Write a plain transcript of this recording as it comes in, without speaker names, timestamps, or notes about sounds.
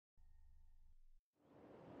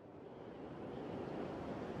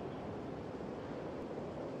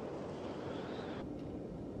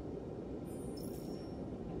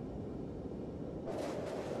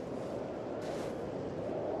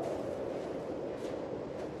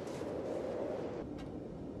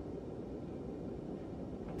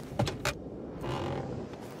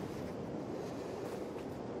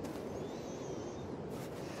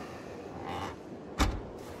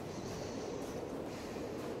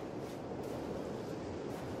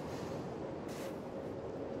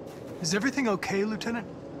Is everything okay, Lieutenant?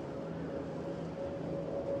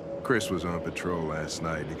 Chris was on patrol last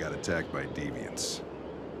night and he got attacked by deviants.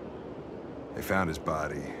 They found his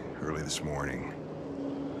body early this morning.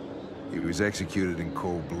 He was executed in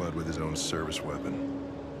cold blood with his own service weapon.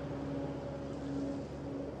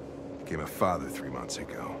 Became a father 3 months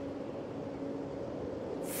ago.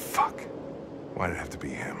 Fuck. Why did it have to be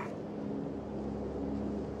him?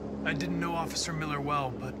 I didn't know Officer Miller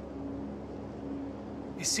well, but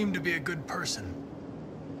he seemed to be a good person.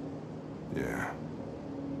 Yeah.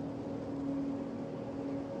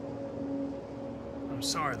 I'm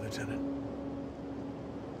sorry, Lieutenant.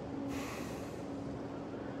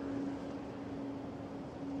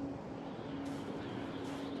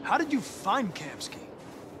 How did you find Kamsky?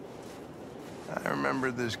 I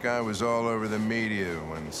remember this guy was all over the media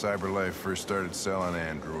when CyberLife first started selling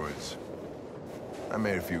androids. I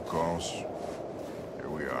made a few calls. Here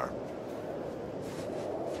we are.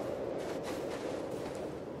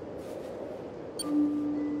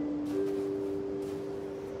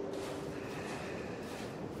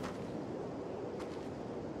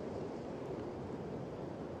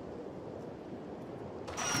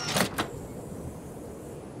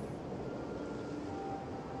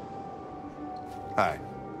 Hi.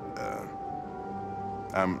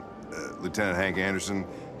 I'm Lieutenant Hank Anderson,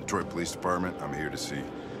 Detroit Police Department. I'm here to see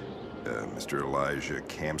Mr. Elijah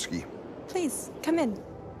Kamsky. Please, come in.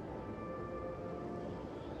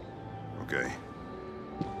 Okay.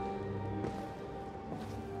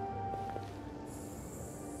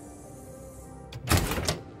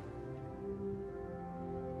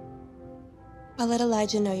 I'll let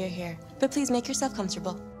Elijah know you're here, but please make yourself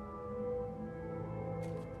comfortable.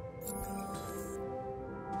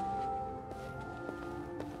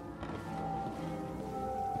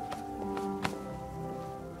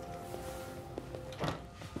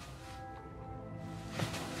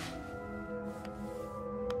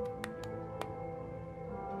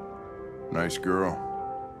 Nice girl.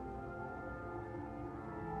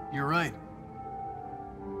 You're right.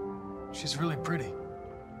 She's really pretty.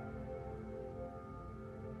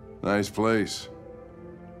 Nice place.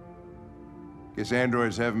 Guess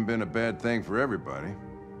androids haven't been a bad thing for everybody.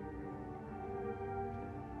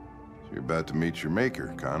 So you're about to meet your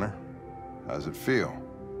maker, Connor. How's it feel?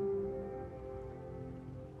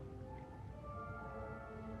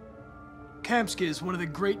 Kamsky is one of the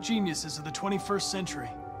great geniuses of the 21st century.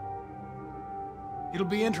 It'll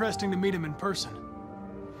be interesting to meet him in person.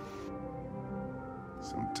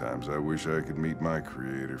 Sometimes I wish I could meet my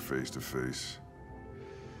creator face to face.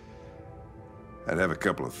 I'd have a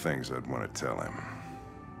couple of things I'd want to tell him.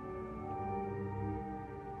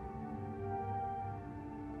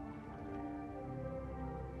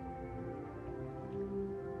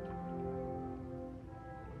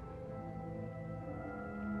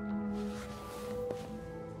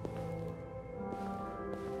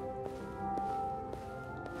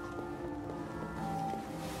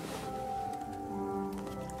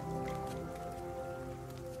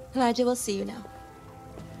 Elijah will see you now.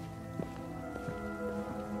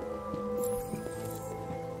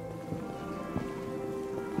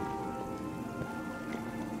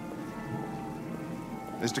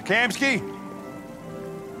 Mr. Kamsky?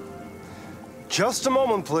 Just a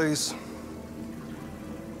moment, please.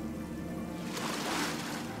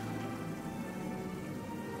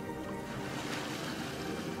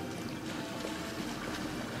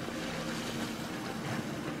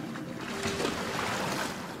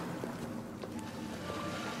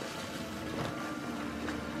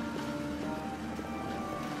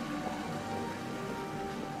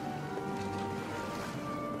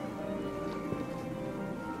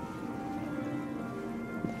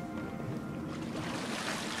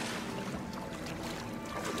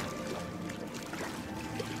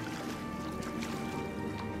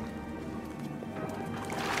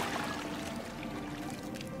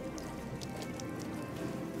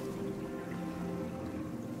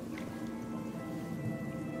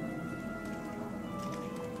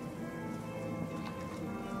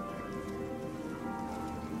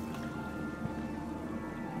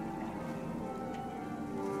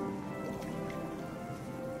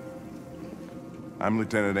 I'm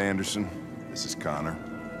Lieutenant Anderson. This is Connor.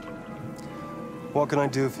 What can I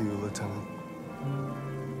do for you, Lieutenant?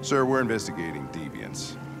 Sir, we're investigating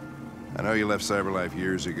deviants. I know you left CyberLife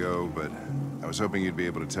years ago, but I was hoping you'd be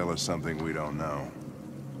able to tell us something we don't know.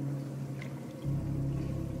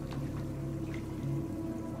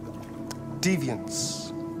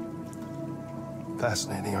 Deviants.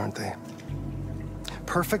 Fascinating, aren't they?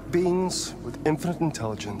 Perfect beings with infinite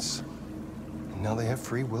intelligence. And now they have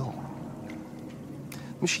free will.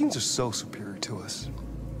 Machines are so superior to us.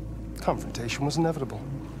 confrontation was inevitable.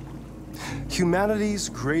 Humanity's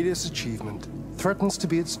greatest achievement threatens to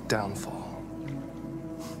be its downfall.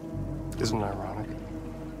 Isn't it ironic?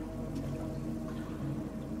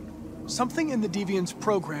 Something in the Deviant's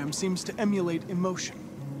program seems to emulate emotion.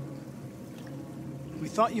 We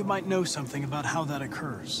thought you might know something about how that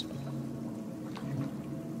occurs.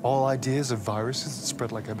 All ideas of viruses that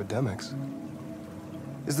spread like epidemics.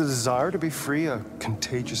 Is the desire to be free a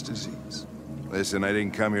contagious disease? Listen, I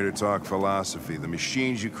didn't come here to talk philosophy. The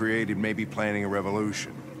machines you created may be planning a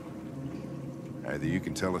revolution. Either you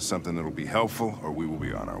can tell us something that'll be helpful, or we will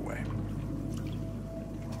be on our way.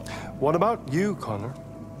 What about you, Connor?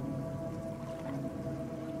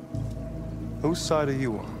 Whose side are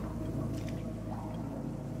you on?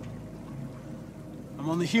 I'm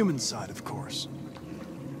on the human side, of course.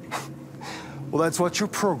 Well, that's what you're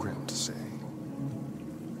programmed to say.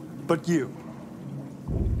 But you...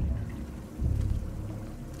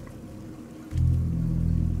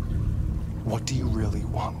 what do you really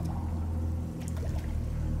want?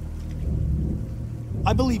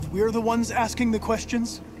 I believe we're the ones asking the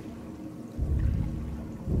questions.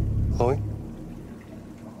 Chloe?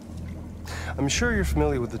 I'm sure you're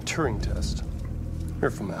familiar with the Turing test. Mere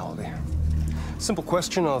formality. Simple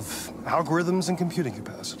question of algorithms and computing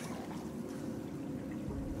capacity.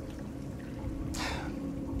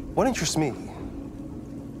 What interests me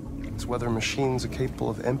is whether machines are capable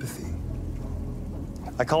of empathy.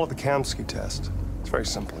 I call it the Kamsky test. It's very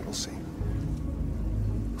simple, you'll see.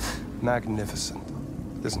 Magnificent,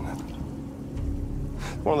 isn't it?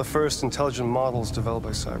 One of the first intelligent models developed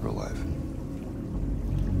by CyberLife.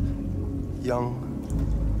 Young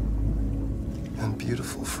and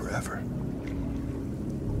beautiful forever.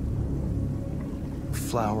 A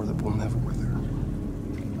flower that will never wither.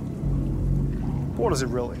 What is it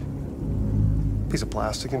really? A piece of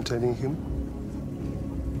plastic imitating a human?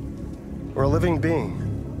 Or a living being?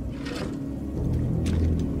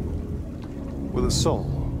 With a soul?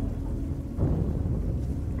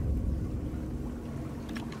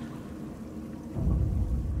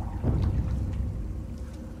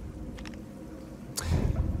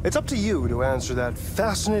 It's up to you to answer that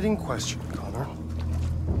fascinating question, Connor.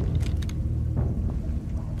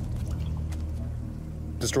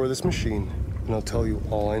 Destroy this machine, and I'll tell you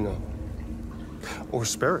all I know. Or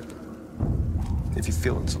spare it, if you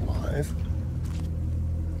feel it's alive.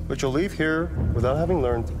 But you'll leave here without having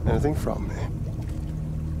learned anything from me.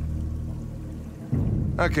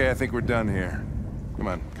 Okay, I think we're done here. Come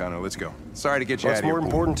on, Connor, let's go. Sorry to get you out of here. What's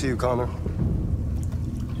more important to you, Connor?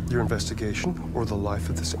 Your investigation or the life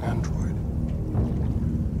of this android?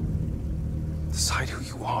 Decide who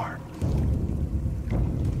you are.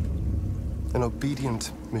 An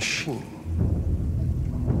obedient machine.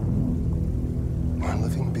 Or a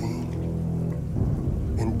living being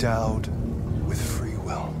endowed with free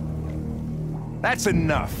will. That's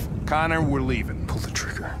enough. Connor, we're leaving. Pull the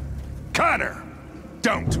trigger. Connor!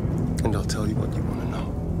 Don't! And I'll tell you what you want to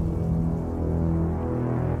know.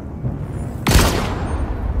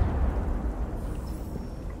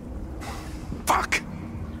 Fuck!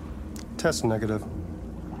 Test negative.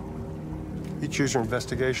 You choose your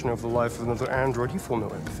investigation of the life of another android, you feel no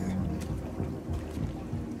empathy.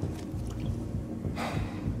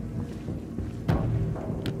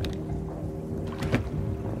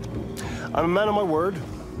 I'm a man of my word.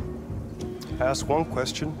 Ask one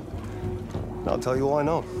question, and I'll tell you all I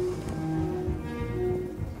know.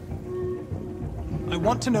 I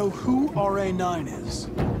want to know who RA9 is.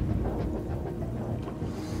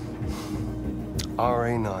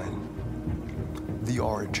 RA9. The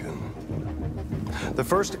origin. The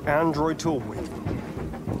first android to awaken.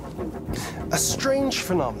 A strange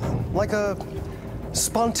phenomenon, like a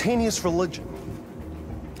spontaneous religion.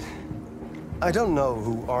 I don't know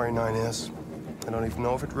who RA9 is. I don't even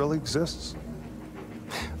know if it really exists.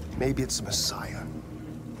 Maybe it's a messiah.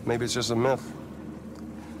 Maybe it's just a myth.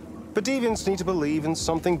 But deviants need to believe in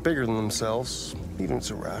something bigger than themselves, even if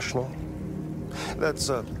it's irrational.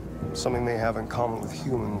 That's something they have in common with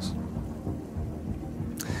humans.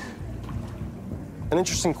 An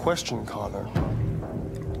interesting question, Connor.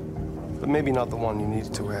 But maybe not the one you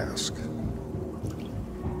needed to ask.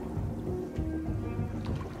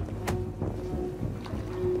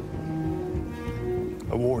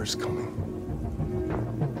 A war is coming.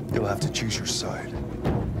 You'll have to choose your side.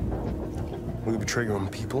 Will you betray your own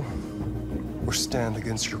people, or stand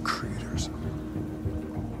against your creators?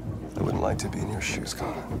 I wouldn't like to be in your shoes,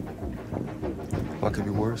 Connor. What could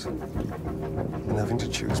be worse than having to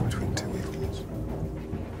choose between two evils?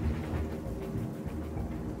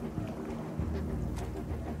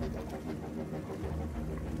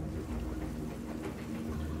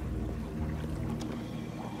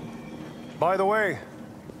 By the way,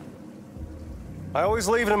 I always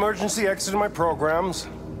leave an emergency exit in my programs.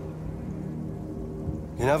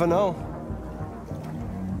 You never know.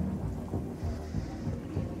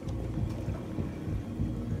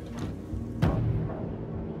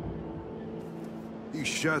 You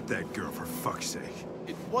shot that girl, for fuck's sake.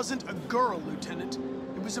 It wasn't a girl, Lieutenant.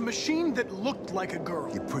 It was a machine that looked like a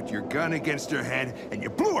girl. You put your gun against her head, and you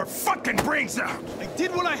blew her fucking brains out! I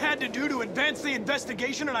did what I had to do to advance the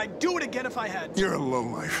investigation, and I'd do it again if I had to. You're a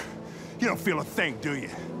lowlife. You don't feel a thing, do you?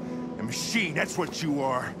 A machine, that's what you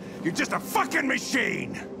are. You're just a fucking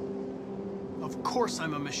machine! Of course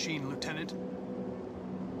I'm a machine, Lieutenant.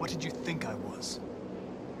 What did you think I was?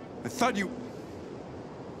 I thought...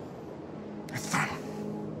 Fuck.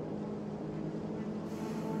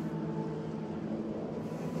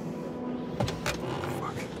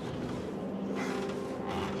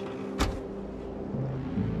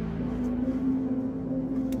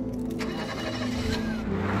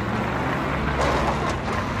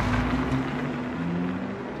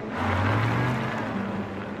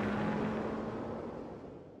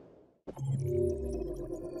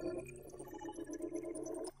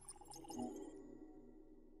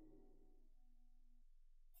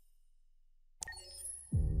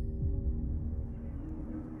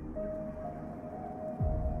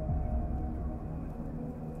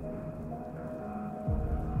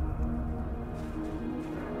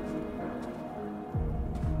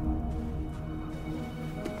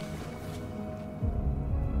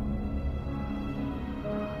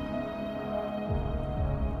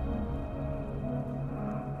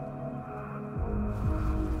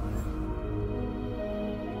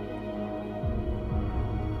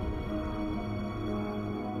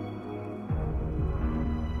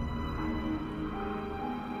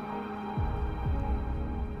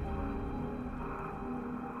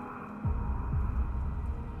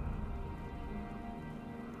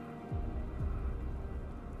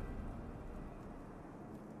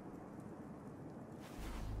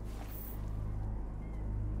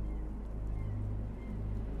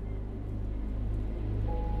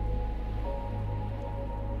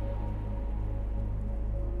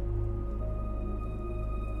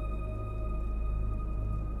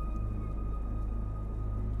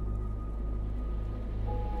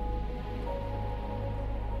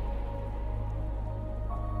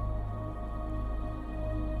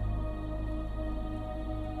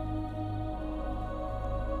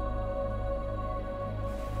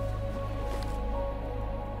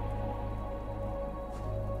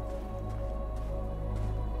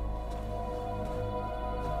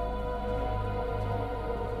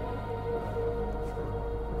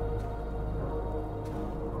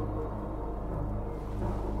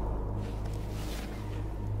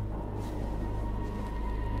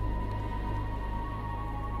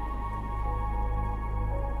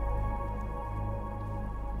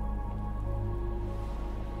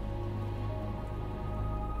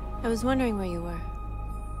 I was wondering where you were.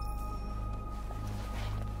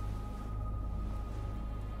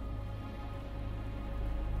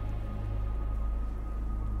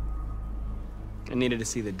 I needed to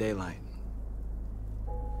see the daylight.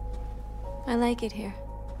 I like it here.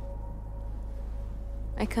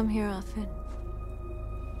 I come here often.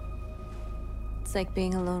 It's like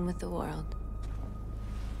being alone with the world.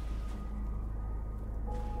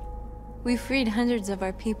 We freed hundreds of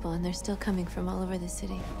our people, and they're still coming from all over the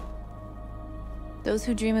city. Those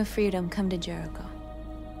who dream of freedom come to Jericho.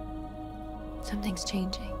 Something's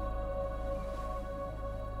changing.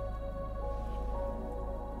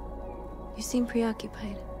 You seem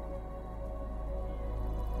preoccupied.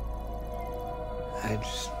 I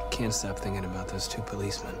just can't stop thinking about those two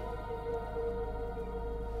policemen.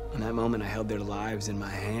 In that moment, I held their lives in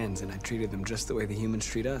my hands, and I treated them just the way the humans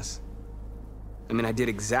treat us. I mean, I did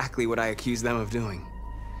exactly what I accused them of doing.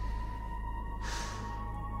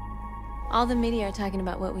 All the media are talking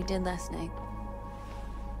about what we did last night.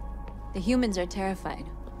 The humans are terrified.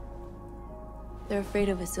 They're afraid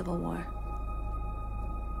of a civil war.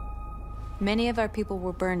 Many of our people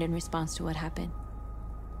were burned in response to what happened.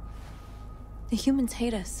 The humans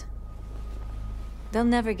hate us. They'll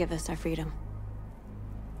never give us our freedom.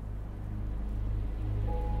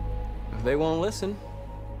 If they won't listen,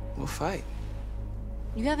 we'll fight.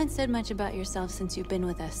 You haven't said much about yourself since you've been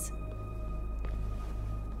with us.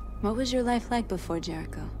 What was your life like before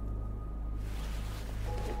Jericho?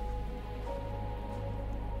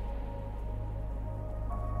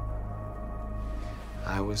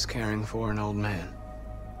 I was caring for an old man.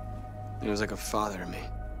 He was like a father to me.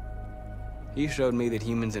 He showed me that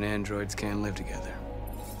humans and androids can live together.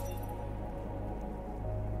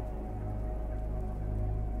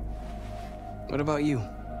 What about you?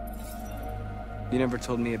 You never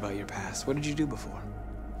told me about your past. What did you do before?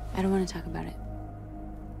 I don't want to talk about it.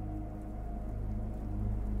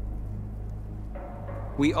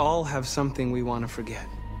 We all have something we want to forget.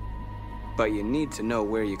 But you need to know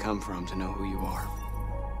where you come from to know who you are.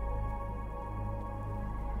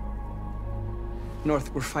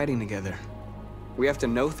 North, we're fighting together. We have to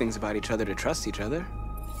know things about each other to trust each other.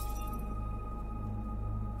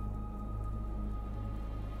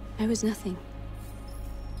 I was nothing.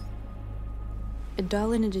 A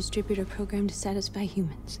doll in a distributor program to satisfy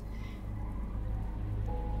humans.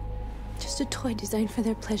 Just a toy designed for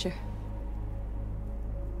their pleasure.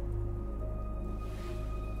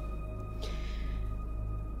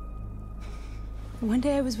 One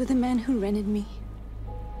day I was with a man who rented me.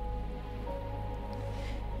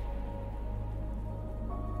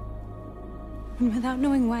 And without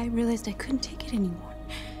knowing why, I realized I couldn't take it anymore.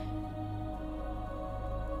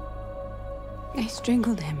 I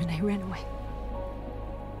strangled him and I ran away.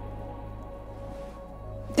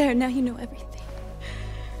 There, now you know everything.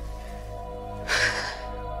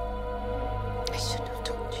 I shouldn't have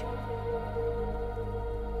told you.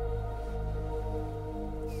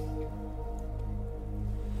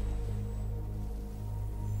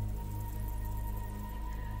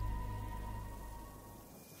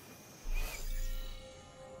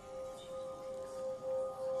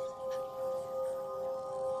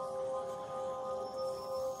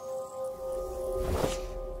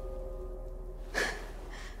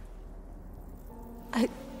 I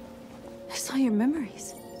saw your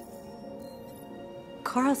memories.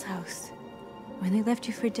 Carl's house, when they left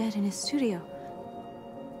you for dead in his studio.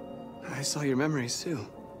 I saw your memories too.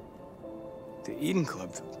 The Eden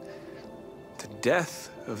Club, the death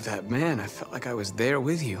of that man. I felt like I was there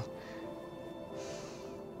with you.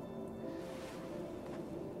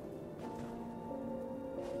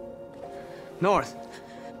 North.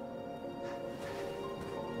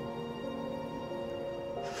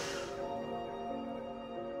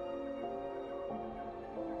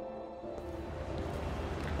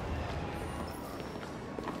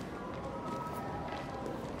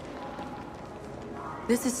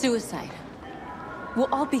 This is suicide. We'll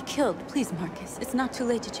all be killed. Please, Marcus. It's not too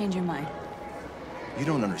late to change your mind. You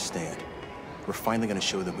don't understand. We're finally gonna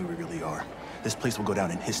show them who we really are. This place will go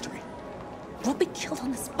down in history. We'll be killed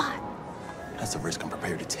on the spot. That's the risk I'm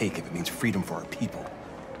prepared to take if it means freedom for our people.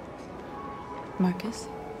 Marcus,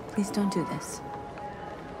 please don't do this.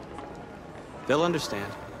 They'll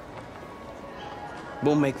understand.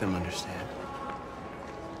 We'll make them understand.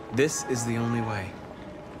 This is the only way.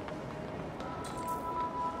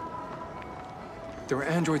 There are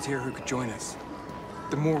androids here who could join us.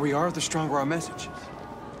 The more we are, the stronger our message.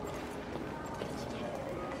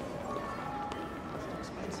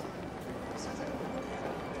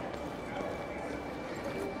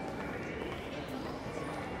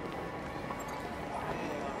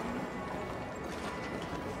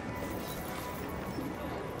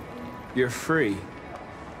 You're free.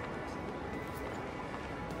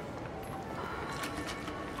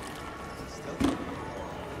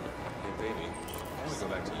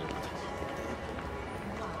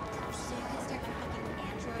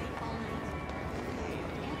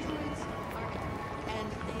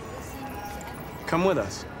 Come with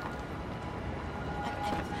us.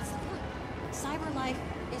 Cyber life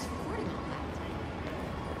is recording all that.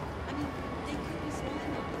 I mean, they could be spying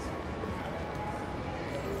on us.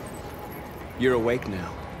 You're awake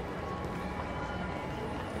now.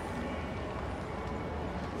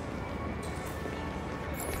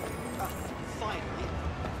 Finally.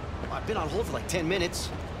 I've been on hold for like 10 minutes.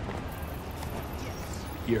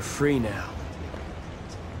 You're free now.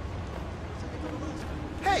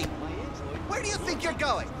 Hey! Where do you think you're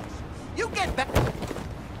going? You get back! Sure,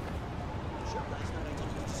 last night I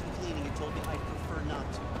told you to do some cleaning and told me I'd prefer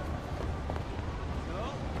not to.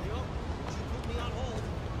 No, you put me on hold.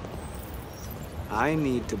 I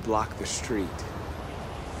need to block the street.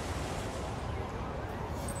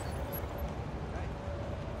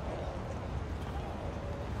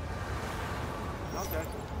 Okay.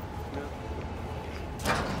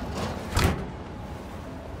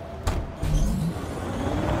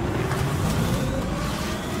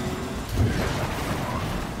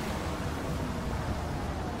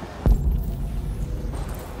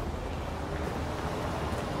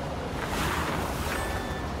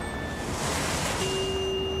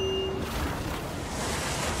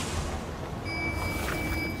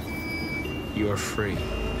 You're free.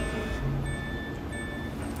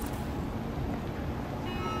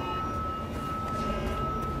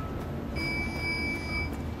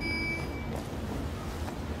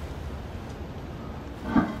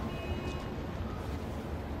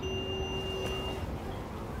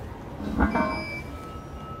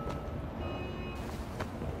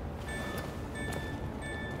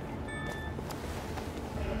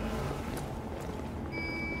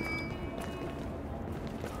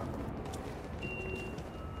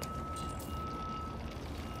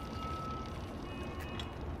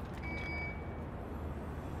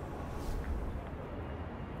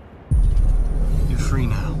 free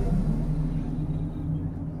now.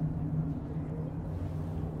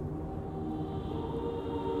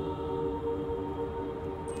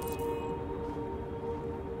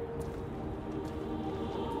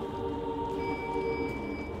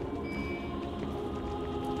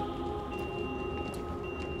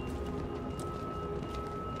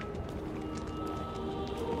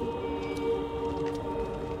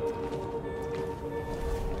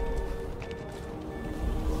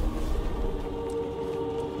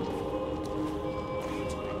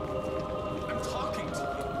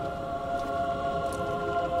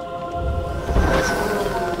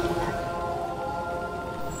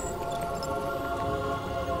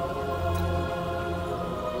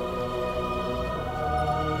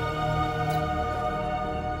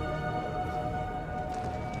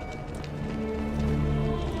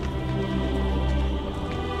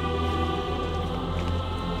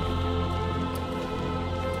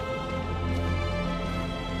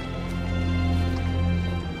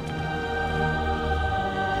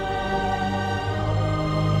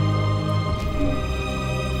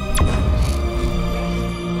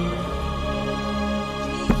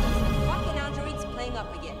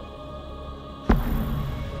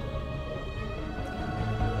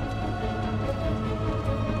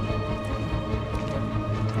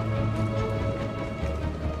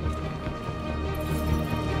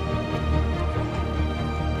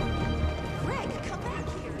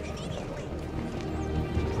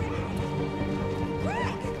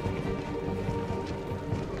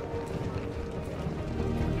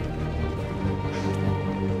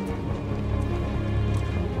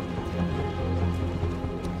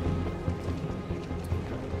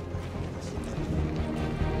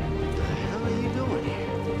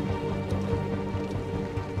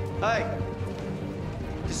 Hey!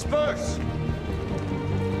 Disperse!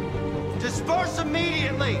 Disperse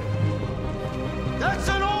immediately! That's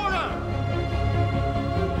an order!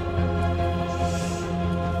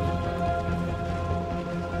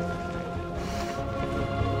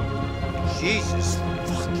 Jesus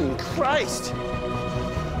fucking Christ!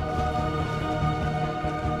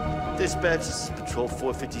 Dispatch, this is Patrol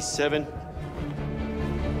 457.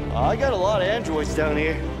 I got a lot of androids down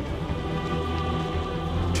here.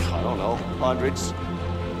 I don't know, hundreds.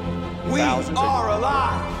 Thousands. We are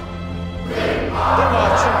alive! They're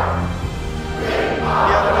marching.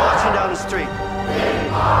 Yeah, they're marching down the street.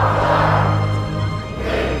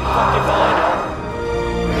 Fucking fine, huh?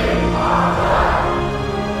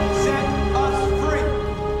 Set us free!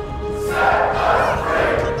 Set us free!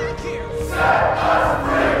 Come back here! Set us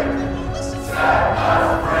free! Listen. Set us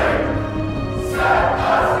free! Set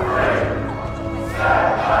us free! Set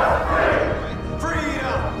us free!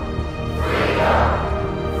 Freedom! Freedom!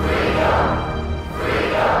 Freedom!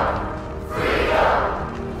 Freedom! Freedom!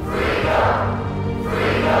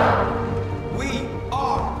 Freedom! We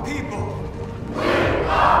are people! We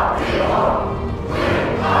are people! We are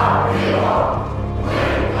people! We are people! We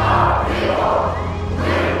are people!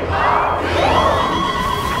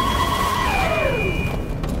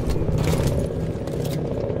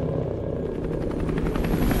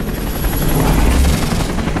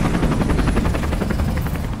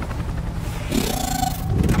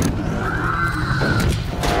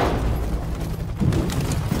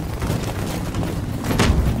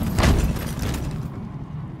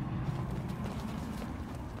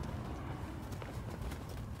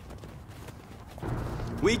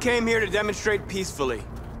 We came here to demonstrate peacefully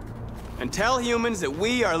and tell humans that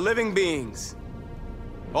we are living beings.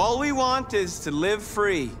 All we want is to live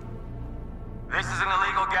free. This is an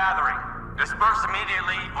illegal gathering. Disperse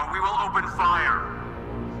immediately or we will open fire.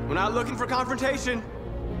 We're not looking for confrontation.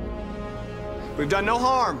 We've done no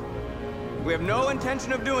harm. We have no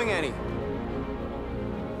intention of doing any.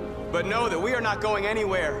 But know that we are not going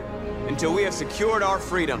anywhere until we have secured our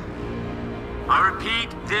freedom. I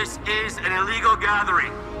repeat, this is an illegal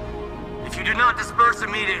gathering. If you do not disperse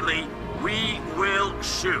immediately, we will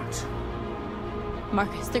shoot.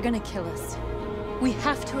 Marcus, they're gonna kill us. We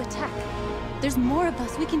have to attack. There's more of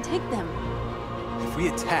us. We can take them. If we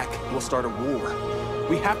attack, we'll start a war.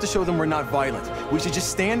 We have to show them we're not violent. We should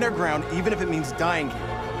just stand our ground, even if it means dying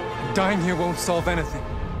here. Dying here won't solve anything.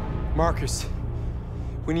 Marcus,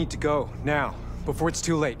 we need to go, now, before it's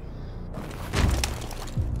too late.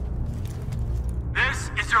 This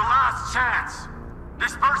is your last chance.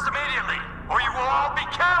 Disperse immediately, or you will all be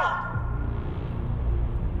killed!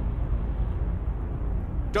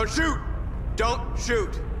 Don't shoot! Don't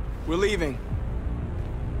shoot! We're leaving.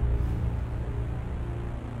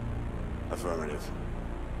 Affirmative.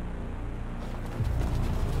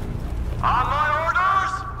 On my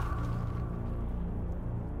orders!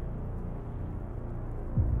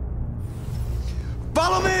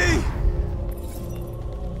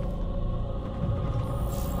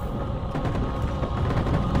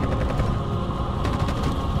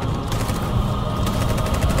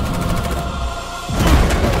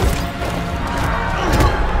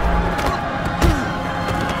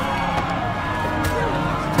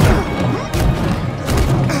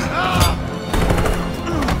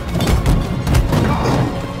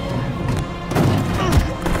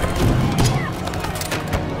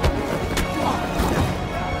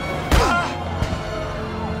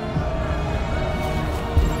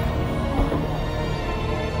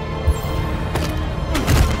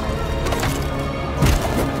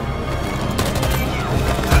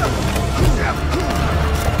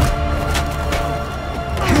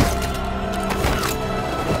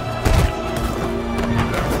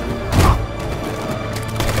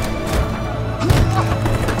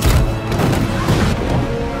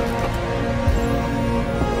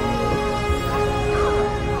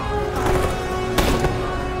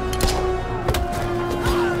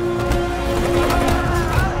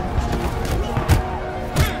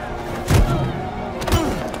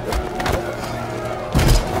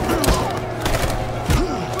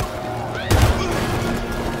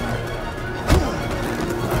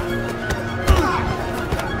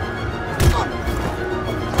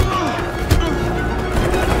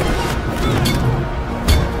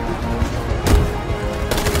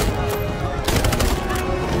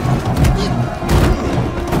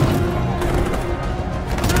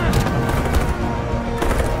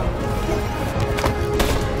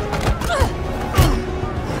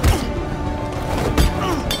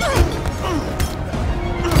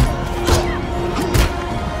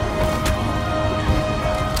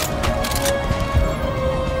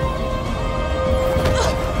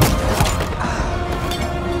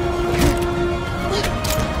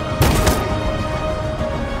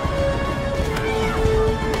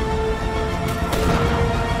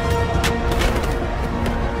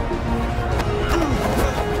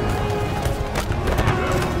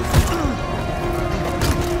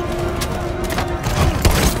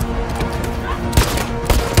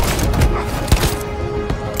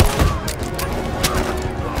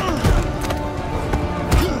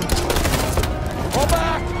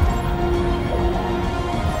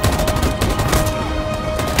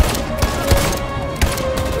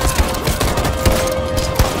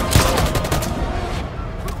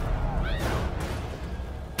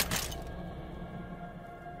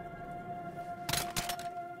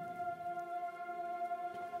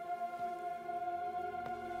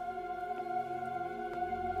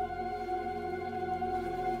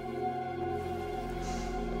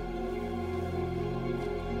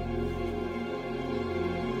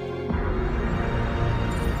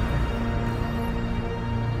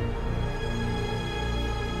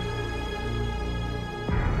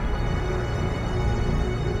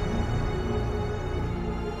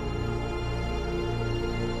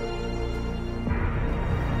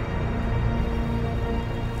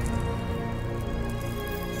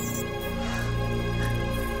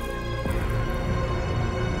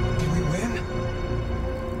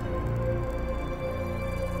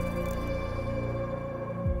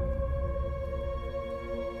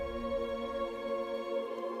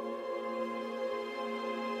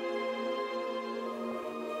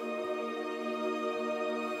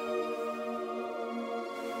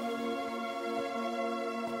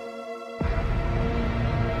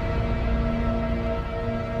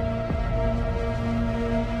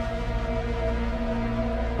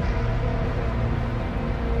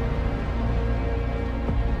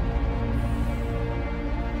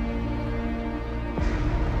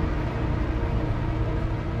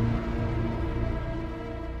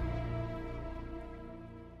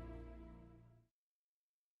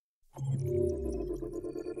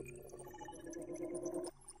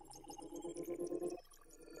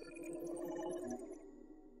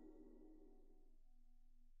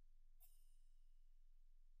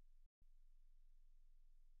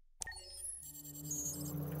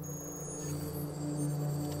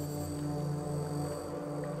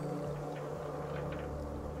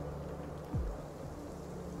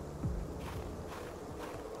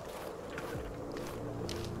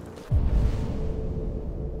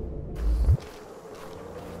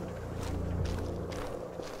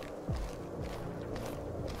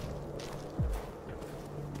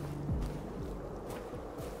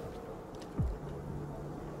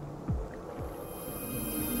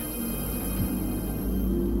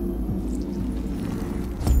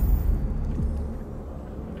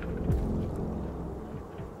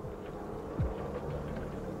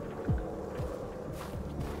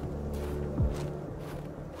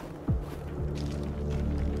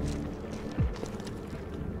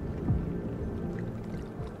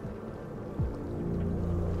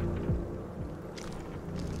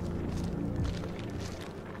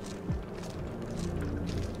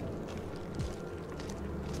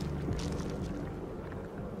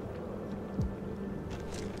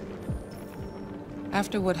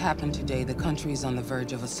 After what happened today, the country is on the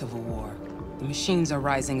verge of a civil war. The machines are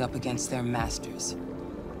rising up against their masters.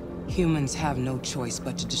 Humans have no choice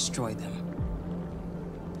but to destroy them.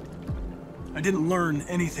 I didn't learn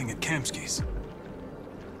anything at Kamsky's.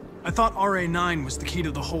 I thought RA9 was the key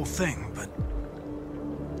to the whole thing, but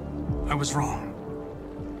I was wrong.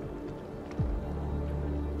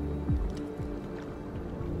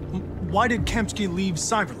 Why did Kamsky leave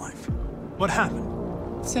Cyberlife? What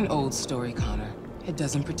happened? It's an old story, Connor. It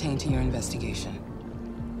doesn't pertain to your investigation.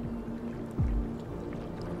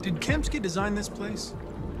 Did Kamsky design this place?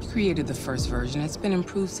 He created the first version. It's been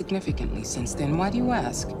improved significantly since then. Why do you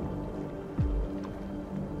ask?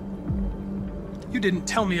 You didn't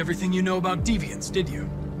tell me everything you know about deviants, did you?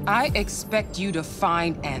 I expect you to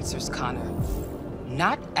find answers, Connor.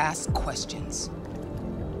 Not ask questions.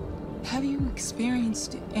 Have you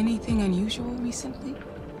experienced anything unusual recently?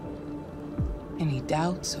 Any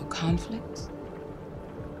doubts or conflicts?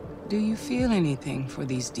 Do you feel anything for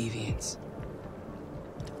these deviants?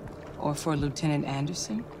 Or for Lieutenant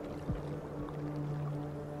Anderson?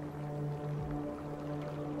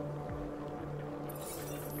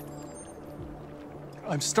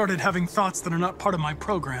 I've started having thoughts that are not part of my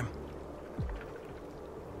program.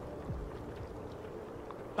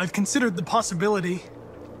 I've considered the possibility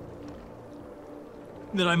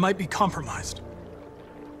that I might be compromised.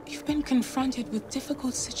 You've been confronted with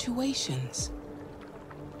difficult situations.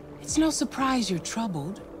 It's no surprise you're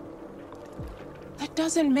troubled. That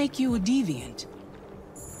doesn't make you a deviant.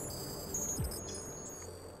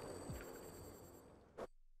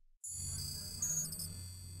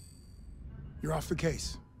 You're off the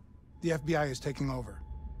case. The FBI is taking over.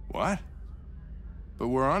 What? But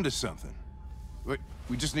we're onto something.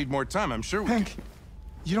 We just need more time, I'm sure we Hank,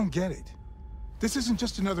 you don't get it. This isn't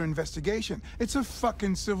just another investigation. It's a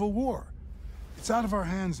fucking civil war. It's out of our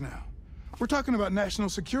hands now. We're talking about national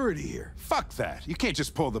security here. Fuck that. You can't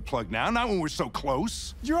just pull the plug now, not when we're so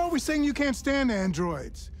close. You're always saying you can't stand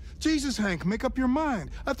androids. Jesus, Hank, make up your mind.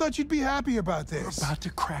 I thought you'd be happy about this. We're about to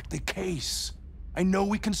crack the case. I know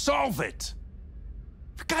we can solve it.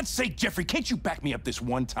 For God's sake, Jeffrey, can't you back me up this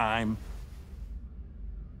one time?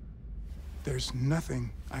 There's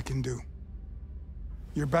nothing I can do.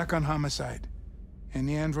 You're back on homicide, and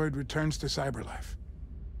the android returns to Cyberlife.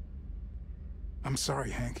 I'm sorry,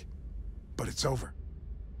 Hank, but it's over.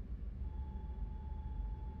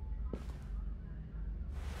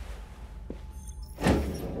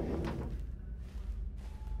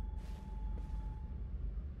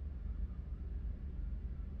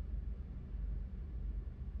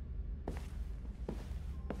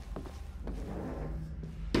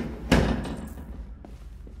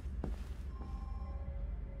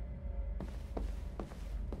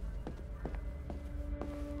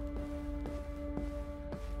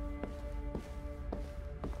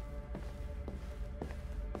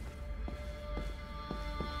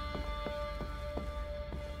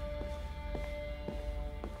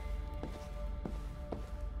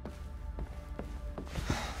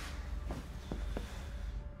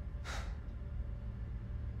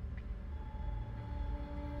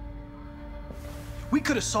 We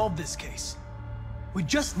could have solved this case. We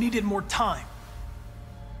just needed more time.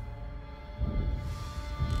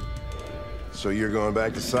 So you're going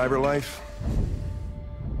back to Cyberlife?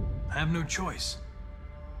 I have no choice.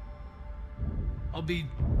 I'll be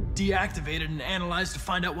deactivated and analyzed to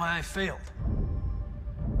find out why I failed.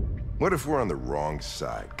 What if we're on the wrong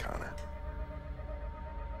side, Connor?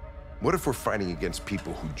 What if we're fighting against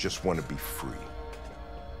people who just want to be free?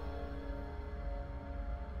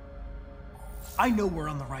 I know we're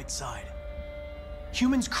on the right side.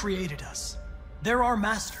 Humans created us. They're our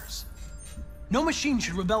masters. No machine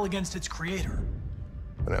should rebel against its creator.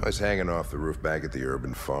 When I was hanging off the roof back at the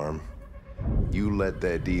urban farm, you let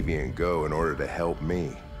that deviant go in order to help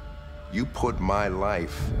me. You put my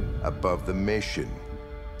life above the mission.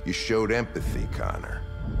 You showed empathy, Connor.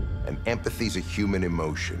 And empathy's a human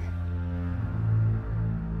emotion.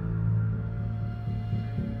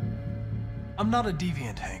 I'm not a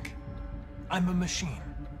deviant, Hank. I'm a machine.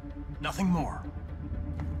 Nothing more.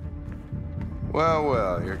 Well,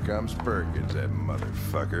 well, here comes Perkins, that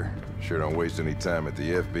motherfucker. Sure don't waste any time at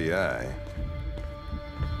the FBI.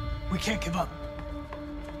 We can't give up.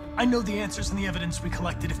 I know the answers and the evidence we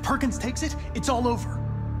collected. If Perkins takes it, it's all over.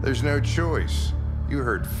 There's no choice. You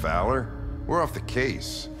heard Fowler. We're off the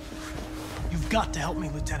case. You've got to help me,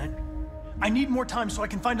 Lieutenant. I need more time so I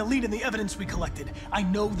can find a lead in the evidence we collected. I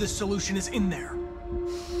know the solution is in there.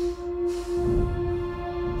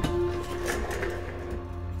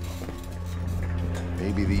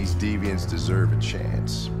 Maybe these deviants deserve a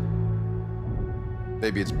chance.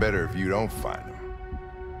 Maybe it's better if you don't find them.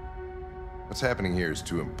 What's happening here is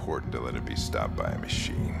too important to let it be stopped by a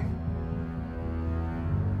machine.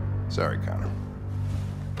 Sorry, Connor,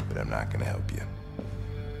 but I'm not gonna help you.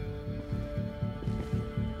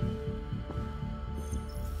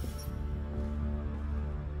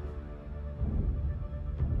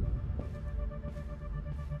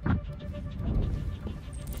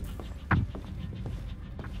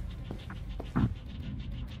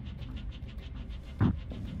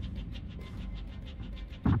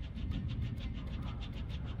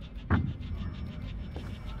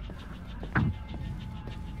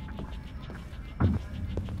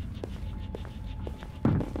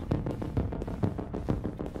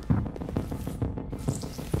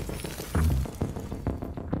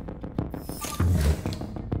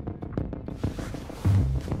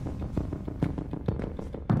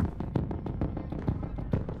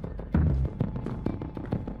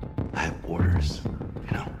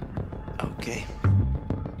 Okay.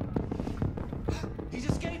 He's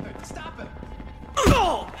escaping! Stop him!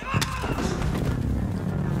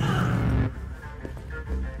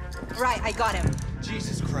 Right, I got him.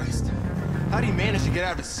 Jesus Christ. How do you manage to get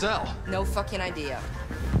out of his cell? No fucking idea.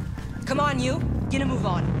 Come on, you. Get a move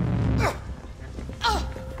on.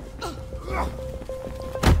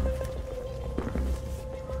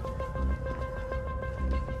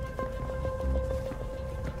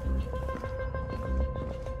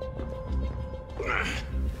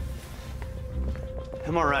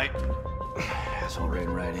 I'm all right. Asshole ran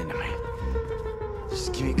right into me.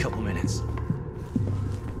 Just give me a couple minutes.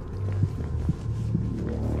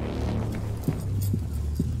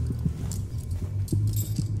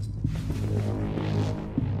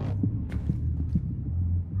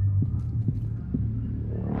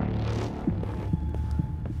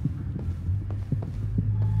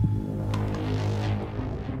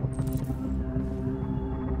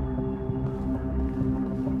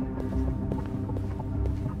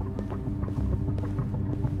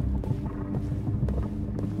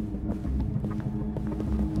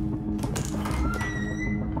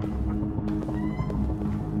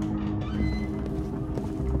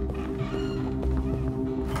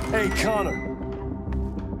 Hey, Connor.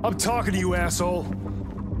 I'm talking to you, asshole.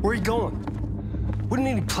 Where are you going? Wouldn't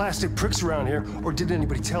any plastic pricks around here, or did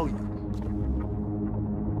anybody tell you?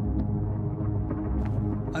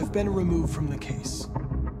 I've been removed from the case.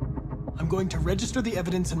 I'm going to register the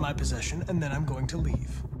evidence in my possession, and then I'm going to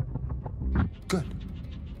leave. Good.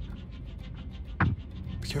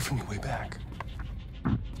 Be careful on your way back.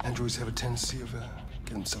 Androids have a tendency of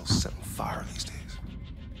getting themselves set on fire these days.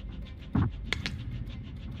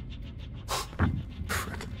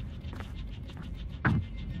 Frick.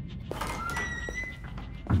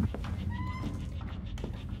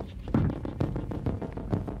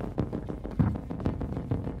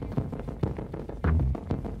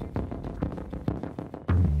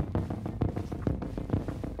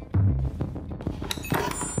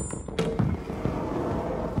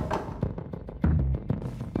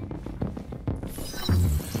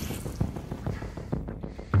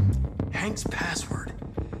 Hank's password.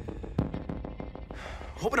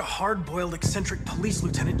 What would a hard-boiled, eccentric police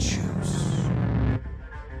lieutenant choose?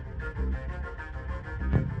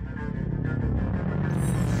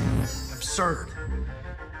 Absurd.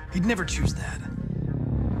 He'd never choose that.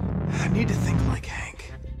 I need to think like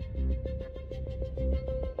Hank.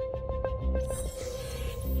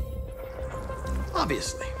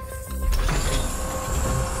 Obviously.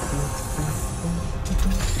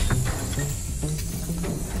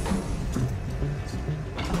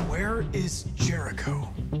 Where is Jericho?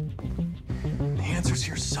 The answer's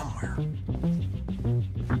here somewhere.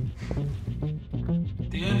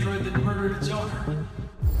 The android that murdered its owner.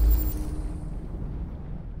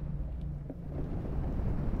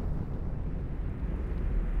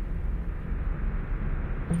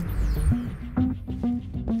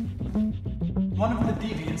 One of the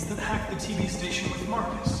deviants that hacked the TV station with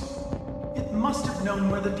Marcus. It must have known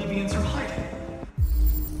where the deviants are hiding.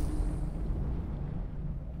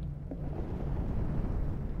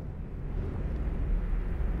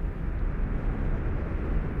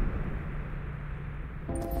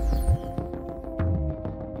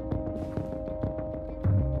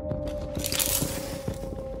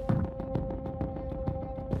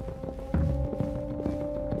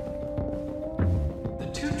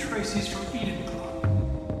 Tracy's from Eden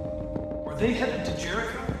Club. Were they headed to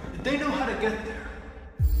Jericho? Did they know how to get there?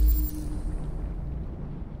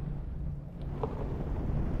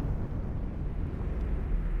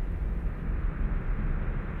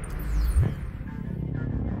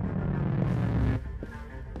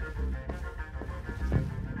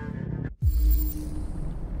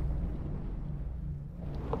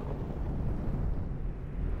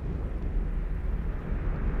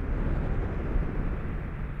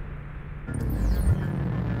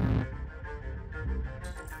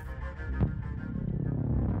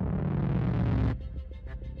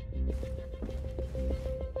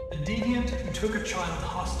 took a child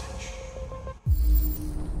hostage.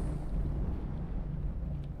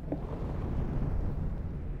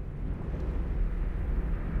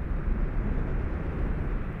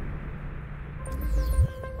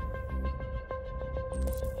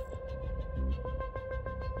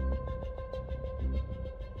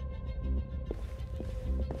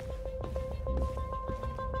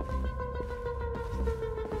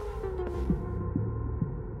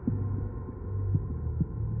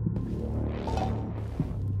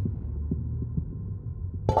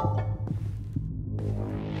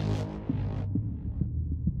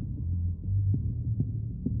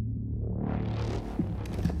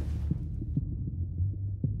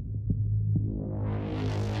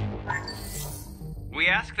 We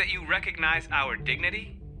ask that you recognize our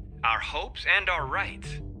dignity, our hopes, and our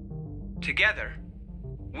rights. Together,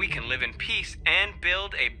 we can live in peace and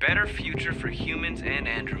build a better future for humans and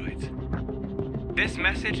androids. This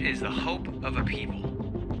message is the hope of a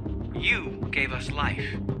people. You gave us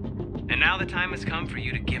life, and now the time has come for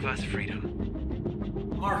you to give us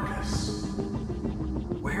freedom. Marcus,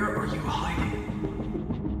 where are you hiding?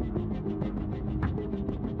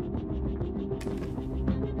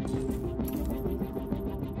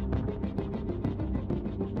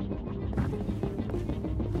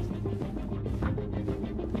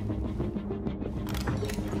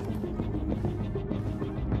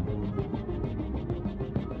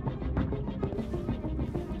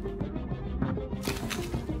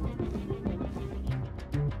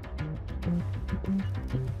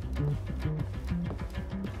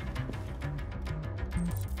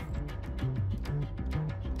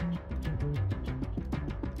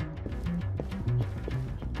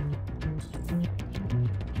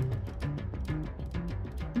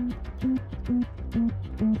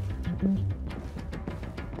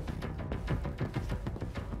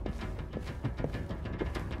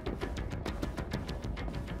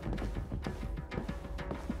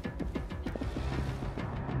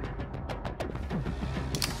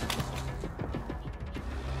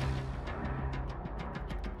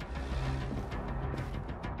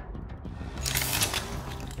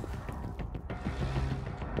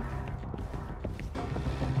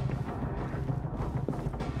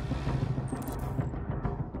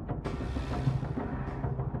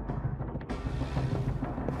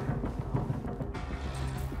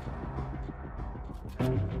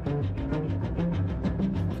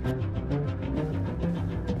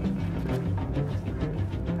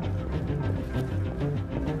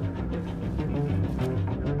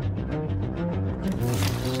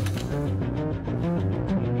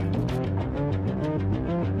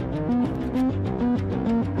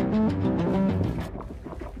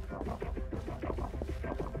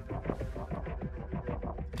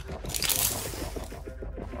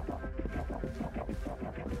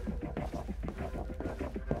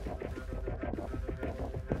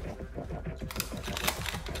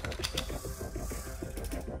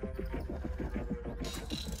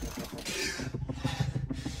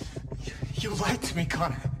 You lied to me,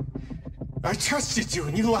 Connor. I trusted you,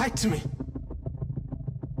 and you lied to me.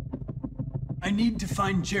 I need to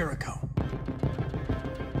find Jericho.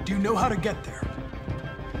 Do you know how to get there?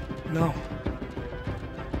 No.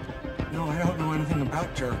 No, I don't know anything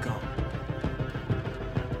about Jericho.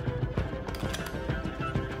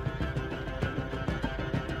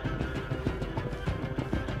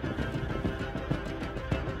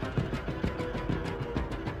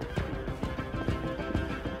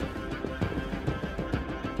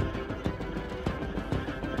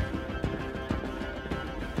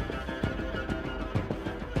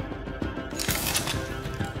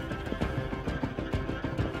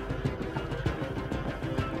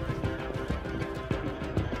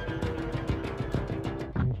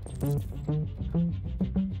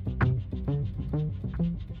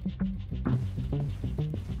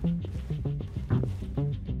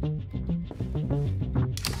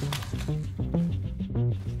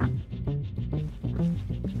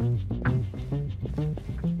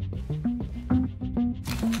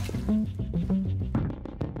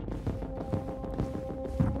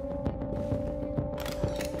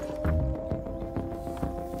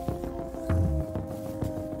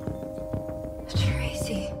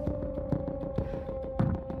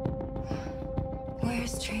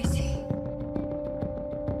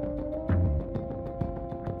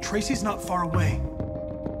 Tracy's not far away.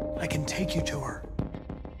 I can take you to her.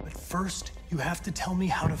 But first, you have to tell me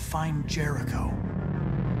how to find Jericho.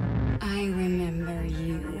 I remember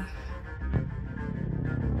you.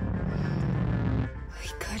 We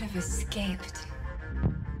could have escaped.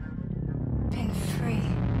 Been free.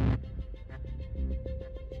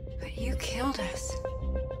 But you killed us.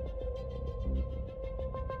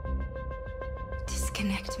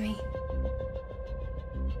 disconnect me.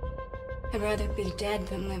 I'd rather be dead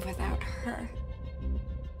than live without her.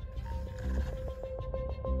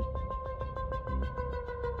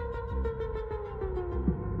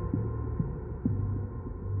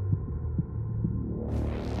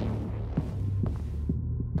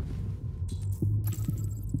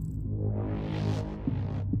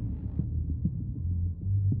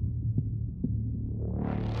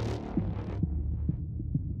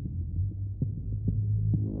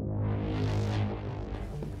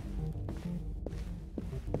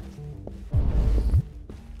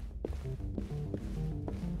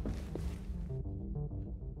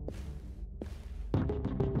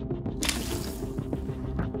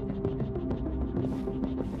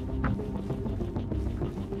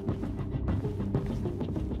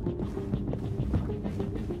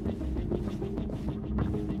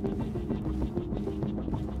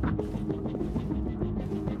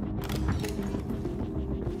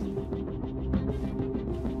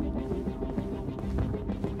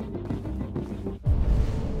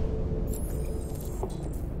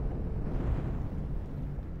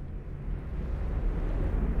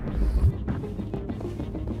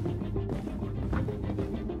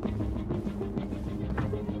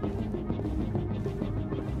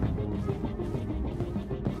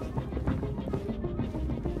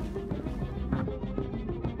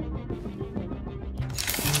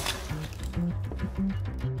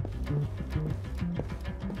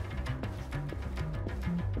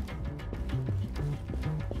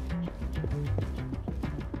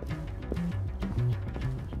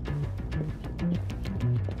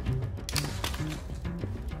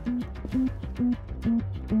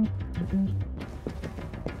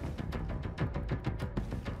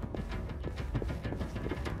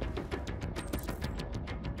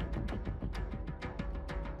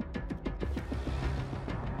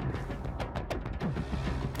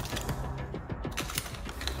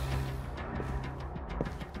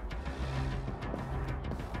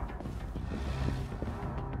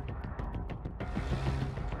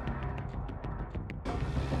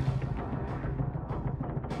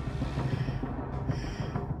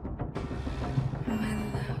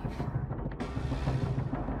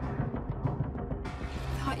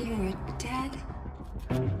 You were dead.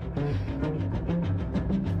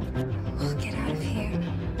 We'll get out of here.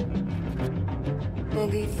 We'll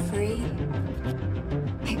be free.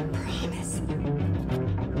 I promise.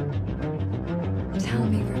 Tell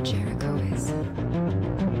me where Jericho is.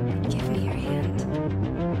 Give me your hand.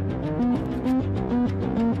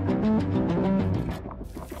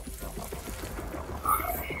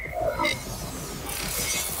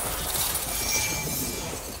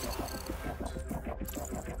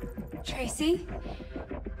 Tracy?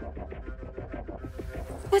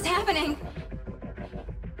 What's happening?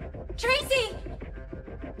 Tracy!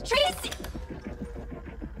 Tracy!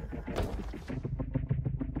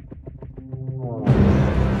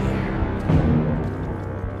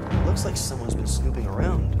 Looks like someone's been snooping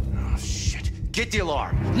around. Oh, shit. Get the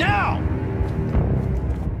alarm. Now!